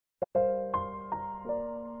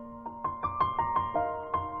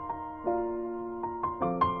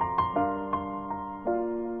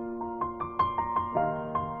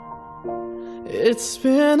It's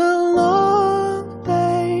been a long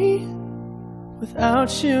day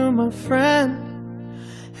without you, my friend,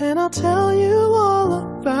 and I'll tell you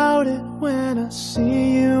all about it when I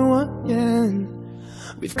see you again.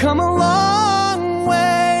 We've come a long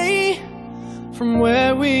way from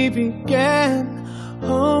where we began.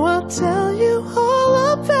 Oh, I'll tell you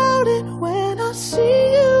all about it when I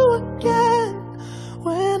see you again.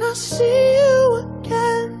 When I see you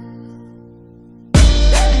again.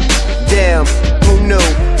 Damn, who knew?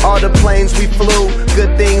 All the planes we flew,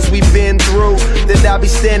 good things we've been through, that I'll be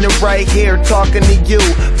standing right here talking to you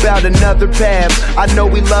about another path. I know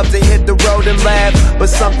we love to hit the road and laugh, but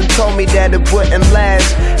something told me that it wouldn't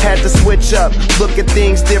last. Had to switch up, look at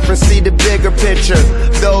things different, see the bigger picture.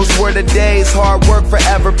 Those were the days, hard work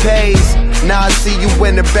forever pays. Now I see you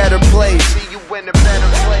in a better place.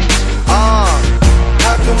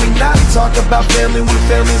 How can we not talk about family when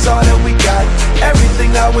family's all that we got?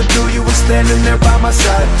 Everything I would do, you were standing there by my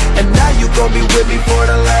side, and now you gon' be with me for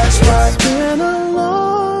the last ride. It's been a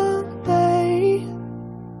long day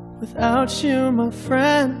without you, my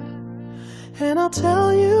friend, and I'll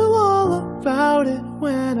tell you all about it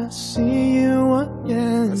when I see you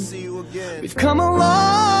again. We've come a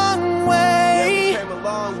long way,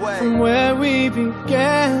 from where we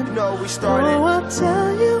began. You know, we started. Oh, I'll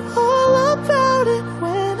tell you all about it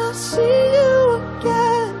when I see you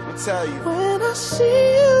again. Let me tell you. When I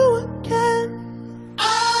see you again.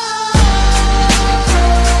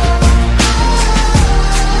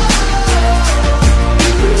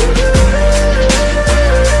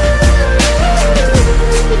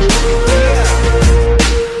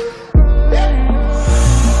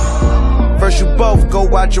 First you both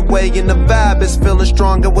go out your way and the vibe is feeling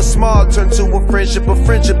strong. And what's small turn to a friendship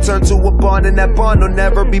turn to a bond, and that bond will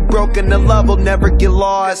never be broken. The love will never get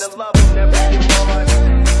lost.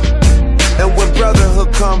 And when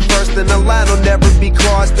brotherhood come first, then the line will never be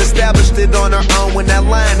crossed. Established it on our own when that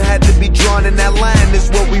line had to be drawn, and that line is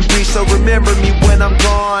what we reach. So remember me when I'm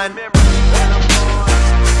gone.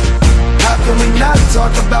 How can we not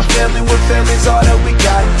talk about family when family's all that we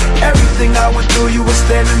got? Everything I went through, you were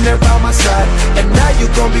standing there by my side, and now you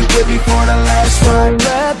gon' be with me for the last ride.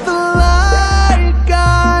 Let the light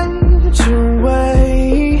guide your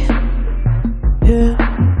way. Yeah.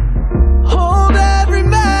 Hold every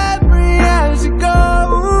memory as you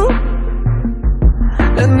go,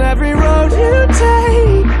 and every road you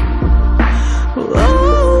take will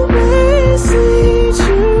always lead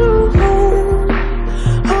you home.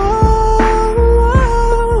 Oh,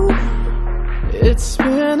 it's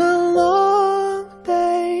been a long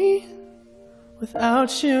day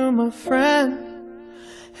without you, my friend,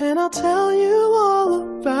 and I'll tell you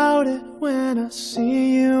all about it when I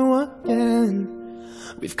see you again.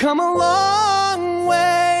 We've come a long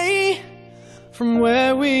way from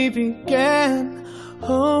where we began.